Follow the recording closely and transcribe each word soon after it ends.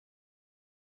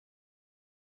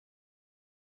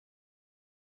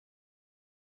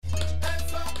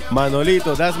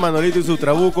Manolito, that's Manolito y su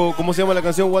trabuco. ¿Cómo se llama la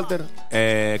canción, Walter?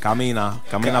 Camina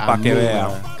para que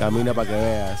veas. Camina para que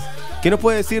veas. ¿Qué nos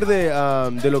puede decir de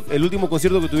el último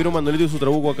concierto que tuvieron Manolito y su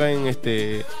trabuco acá en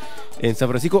San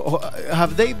Francisco?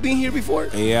 Have they been here before?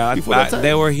 Yeah,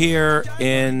 they were here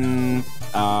in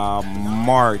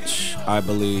March, I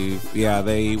believe. Yeah,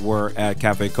 they were at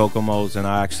Cafe Kokomo's, and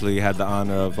I actually had the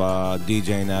honor of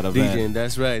DJing that event. DJing,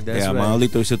 that's right. Yeah,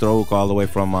 Manolito y su trabuco all the way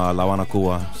from La Habana,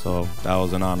 Cuba. So that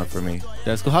was an honor for me.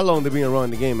 That's cool. How long they been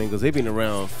around the game, man? Because they've been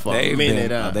around for a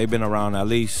minute. They've been around at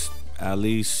least,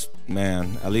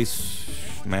 man,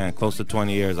 close to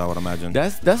 20 years, I would imagine.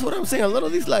 That's what I'm saying. A lot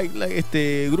of these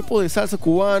grupos de salsa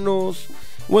cubanos.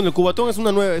 Bueno, el cubatón es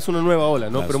una nueva ola,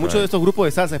 ¿no? Pero muchos de estos grupos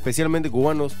de salsa, especialmente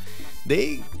cubanos,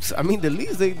 the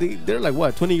least they're like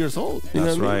what, 20 years old. You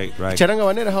That's know what I mean? right. Charanga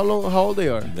Banera, how old they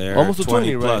are? They're almost to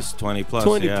 20 20, plus, right? 20 plus.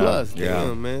 20 yeah. plus. Yeah.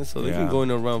 Damn, man. So they've been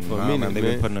going around for a minute, man. They've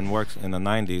been putting in work in the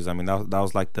 90s. I mean, that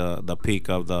was like the peak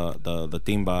of the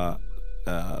timba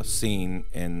scene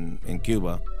in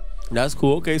Cuba. That's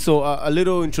cool. Okay, so a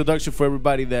little introduction for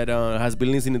everybody that has been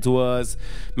listening to us.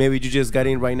 Maybe you just got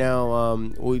in right now.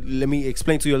 Let me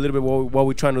explain to you a little bit what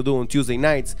we're trying to do on Tuesday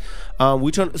nights.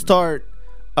 We're trying to start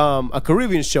a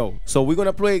Caribbean show. So we're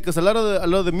gonna play, because a lot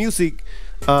of the music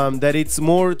that it's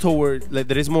more toward, like,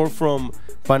 that is more from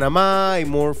Panamá y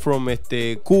more from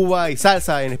Cuba y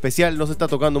salsa en especial no se está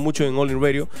tocando mucho en All In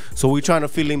Radio. So we're trying to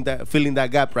fill in that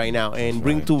gap right now and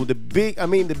bring to the big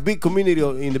community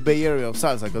in the Bay Area of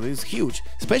salsa, because it's huge,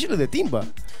 especially the timba.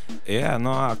 Yeah,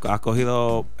 no, ha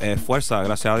cogido fuerza,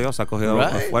 gracias a Dios, ha cogido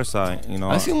fuerza, you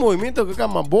know. I see un movimiento que got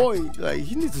my boy, like,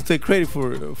 he needs to take credit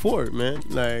for it, man.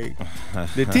 Like,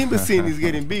 the timba scene is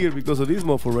getting bigger because of this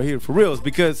motherfucker right here, for reals,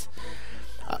 because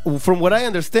from what I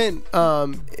understand,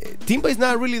 timba is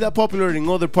not really that popular in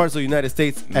other parts of the United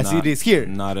States as it is here.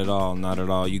 Not at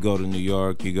all. You go to New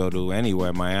York, you go to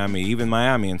anywhere, Miami, even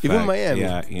Miami, in fact. Even Miami.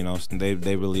 Yeah, you know,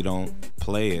 they really don't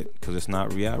play it because it's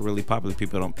not really popular.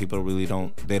 People really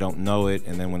don't know it,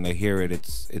 and then when they hear it,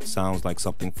 it sounds like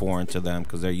something foreign to them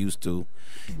because they're used to,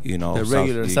 you know, the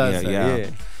regular salsa. Yeah.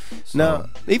 So, now,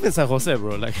 even San Jose,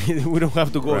 bro, like, we don't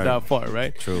have to go that far,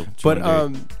 right? True.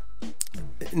 But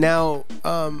now,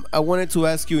 I wanted to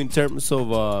ask you in terms of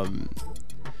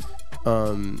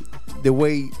the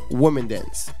way women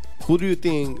dance. Who do you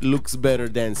think looks better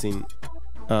dancing?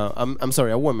 I'm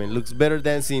sorry, a woman looks better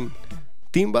dancing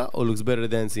timba or looks better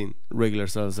dancing regular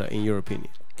salsa, in your opinion?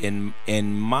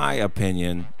 In my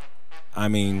opinion, I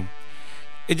mean,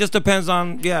 it just depends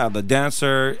on the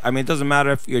dancer. I mean, it doesn't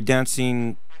matter if you're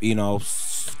dancing, you know,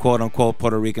 quote unquote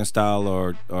Puerto Rican style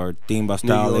or timba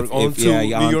style.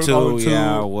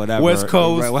 Whatever. West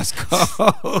Coast. Right, West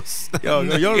Coast. Y'all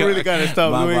really gotta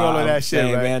stop doing all of that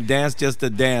shit, right? Man, dance just to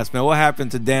dance, man. What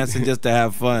happened to dancing just to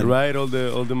have fun? Right, all the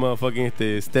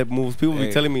motherfucking step moves. People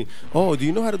be telling me, "Oh, do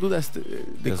you know how to do that?"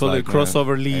 They call it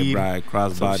crossover lead. Right,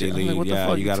 crossbody lead. Like,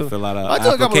 yeah, you gotta fill out an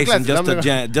application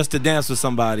just to dance with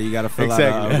somebody. You gotta fill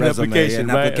out a resume, an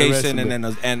application,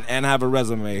 and have a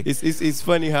resume. It's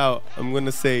funny how I'm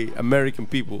gonna say American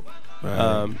people,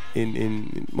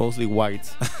 in mostly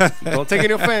whites. Don't take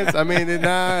any offense. I mean,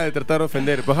 tratar de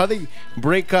ofender. But how they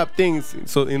break up things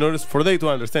so in order for they to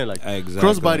understand, like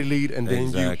crossbody lead, and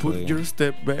then you put your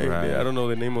step back. Right. I don't know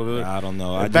the name of it. I don't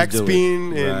know.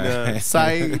 Backspin and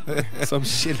side, some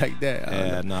shit like that.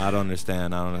 I don't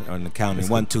understand. I don't on the counting.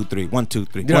 1, 2, 3. 1, 2,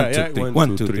 3. 1, 1, 2, 3.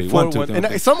 1, 2, 3. 1, 2, 3.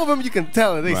 And some of them you can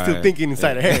tell they still thinking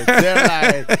inside their heads. They're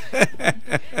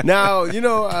like, now, you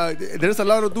know, there's a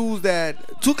lot of dudes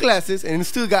that took classes and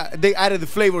still they added the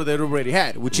flavor they already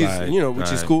had, which is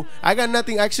is cool. I got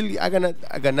nothing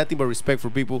but respect for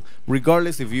people,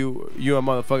 regardless if you're a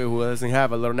motherfucker who doesn't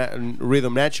have a lot of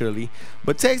rhythm naturally,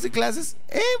 but takes the classes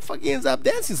and fucking ends up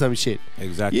dancing some shit.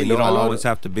 Exactly. You don't always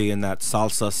have to be in that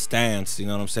salsa stance. You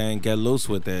know what I'm saying? Get loose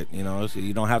with it. You know, so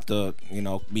you don't have to, you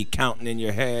know, be counting in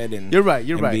your head and you're right.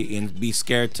 Be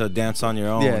scared to dance on your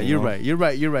own. Yeah, you're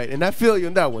right. And I feel you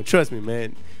on that one. Trust me,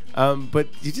 man. But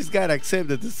you just gotta accept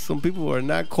that some people are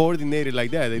not coordinated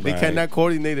like that. They cannot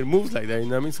coordinate their moves like that. You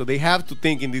know what I mean? So they have to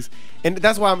think in this, and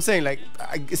that's why I'm saying, like,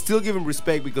 I still give them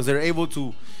respect because they're able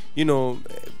to, you know,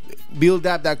 build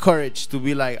up that courage to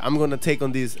be like, I'm gonna take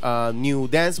on this new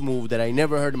dance move that I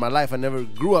never heard in my life. I never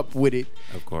grew up with it,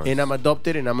 of course, and I'm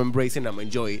adopted and I'm embracing, I'm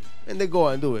enjoy it, and they go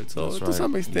out and do it. So to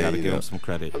some extent, you gotta give them some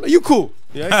credit. I'm like, you cool.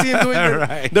 Yeah, I see him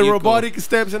doing the robotic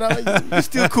steps, and I'm like, you're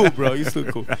still cool, bro. You're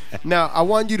still cool. Now I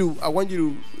want you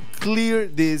to clear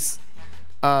this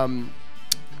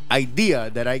idea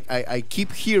that I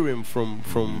keep hearing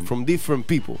from different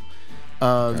people.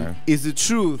 Is the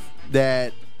truth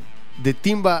that the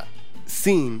timba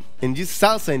scene and just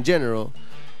salsa in general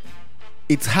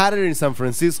it's hotter in San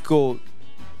Francisco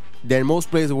than most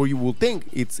places where you will think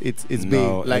it's big,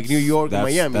 like New York and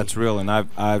Miami. That's real, and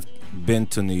I've been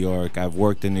to New York. I've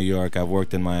worked in New York. I've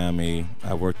worked in Miami.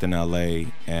 I've worked in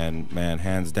LA, and man,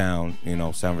 hands down, you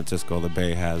know, San Francisco, the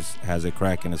Bay has it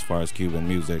cracking as far as Cuban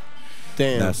music.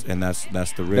 Damn. That's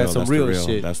the real. That's some real the real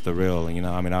shit. That's the real. You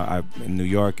know, I mean, I in New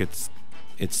York, it's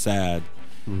sad.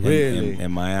 Really?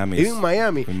 In Miami. Even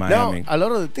Miami. In Miami. Now, a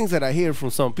lot of the things that I hear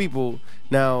from some people,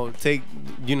 now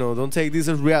don't take this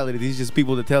as reality. This is just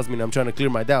people that tells me, and I'm trying to clear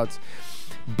my doubts.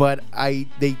 But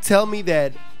they tell me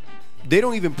that they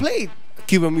don't even play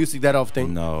Cuban music that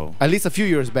often. No. At least a few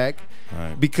years back.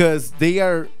 Right. Because they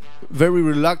are very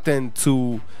reluctant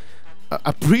to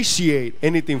appreciate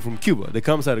anything from Cuba that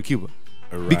comes out of Cuba.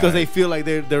 Right. Because they feel like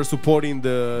they're supporting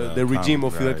the regime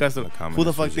of Fidel Castro. Who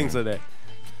the fuck regime. thinks of that?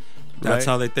 That's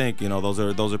right? how they think. You know,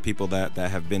 those are people that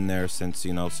have been there since,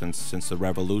 you know, since the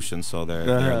revolution. So there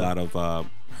are a lot of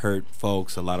hurt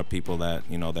folks, a lot of people that,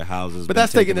 you know, their houses. But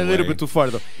that's taken a little bit too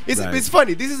far, though. It's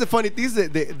funny. This is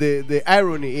the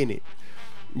irony in it.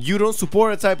 You don't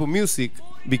support a type of music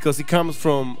because it comes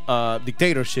from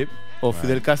dictatorship of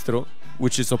Fidel Castro,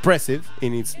 which is oppressive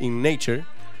in nature.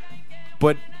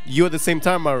 But you at the same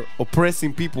time are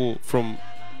oppressing people from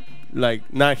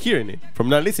like not hearing it, from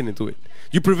not listening to it.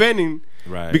 You're preventing,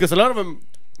 because a lot of them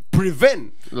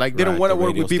prevent, like they don't want to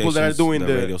work with people that are doing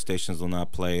the radio stations will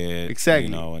not play it. Exactly.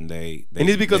 You know, and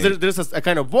it's because there's a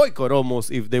kind of boycott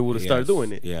almost if they would start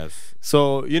doing it. Yes.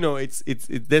 So you know, it's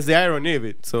there's the irony of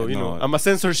it. So you know, I'm a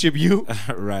censorship you,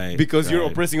 right? Because you're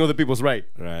oppressing other people's right.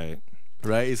 Right.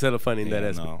 Right. It's hella funny in that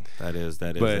aspect. No, that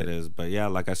is. But yeah,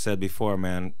 like I said before,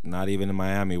 man, not even in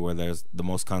Miami where there's the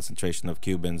most concentration of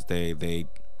Cubans, they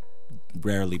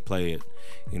rarely play it.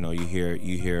 You know, you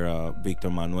hear Victor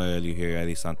Manuel, you hear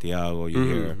Eddie Santiago, you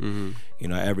hear you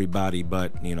know, everybody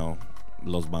but, you know,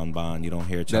 Los Banban. You don't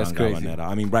hear Charanga Habanera.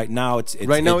 I mean, right now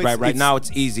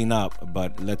it's easing up,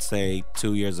 but let's say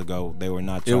 2 years ago they were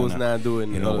not. It was not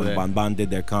doing. You know, when Banban did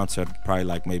their concert, probably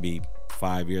like maybe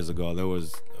 5 years ago, there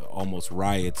was almost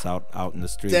riots out in the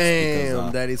streets. Damn,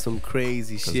 because, that is some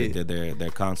crazy shit. They did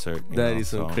their concert. That is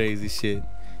some crazy shit.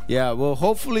 Yeah, well,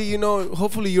 hopefully, you know,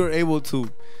 you're able to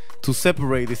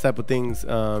separate these type of things,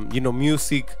 you know,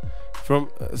 music from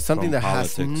something that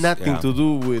politics, has nothing to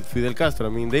do with Fidel Castro. I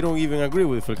mean, they don't even agree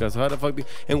with Fidel Castro. How the fuck?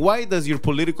 And why does your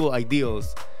political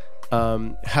ideals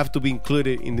have to be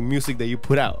included in the music that you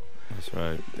put out? That's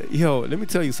right. Yo, let me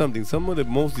tell you something. Some of the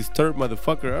most disturbed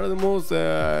motherfuckers are the most,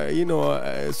 you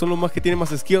know, son los más que tienen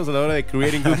más skills a la hora de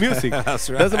creating good music. That's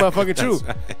right. That's the motherfucking truth.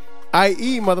 Right.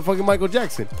 I.e. motherfucking Michael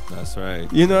Jackson. That's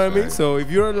right. You know what I mean? So if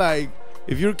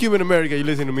you're Cuban American, you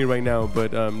listen to me right now,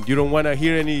 but you don't want to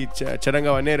hear any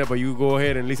charanga habanera, but you go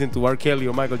ahead and listen to R. Kelly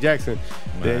or Michael Jackson,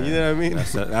 then you know what I mean?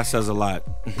 That says a lot.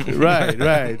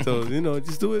 Right. So, you know,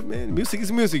 just do it, man. Music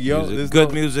is music, yo.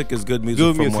 Music is good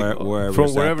music from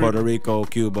wherever, Puerto Rico,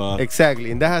 Cuba.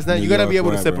 Exactly. And that has not, you got to be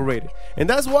able to wherever. separate it. And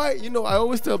that's why, you know, I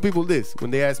always tell people this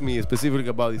when they ask me specifically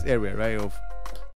about this area, right, of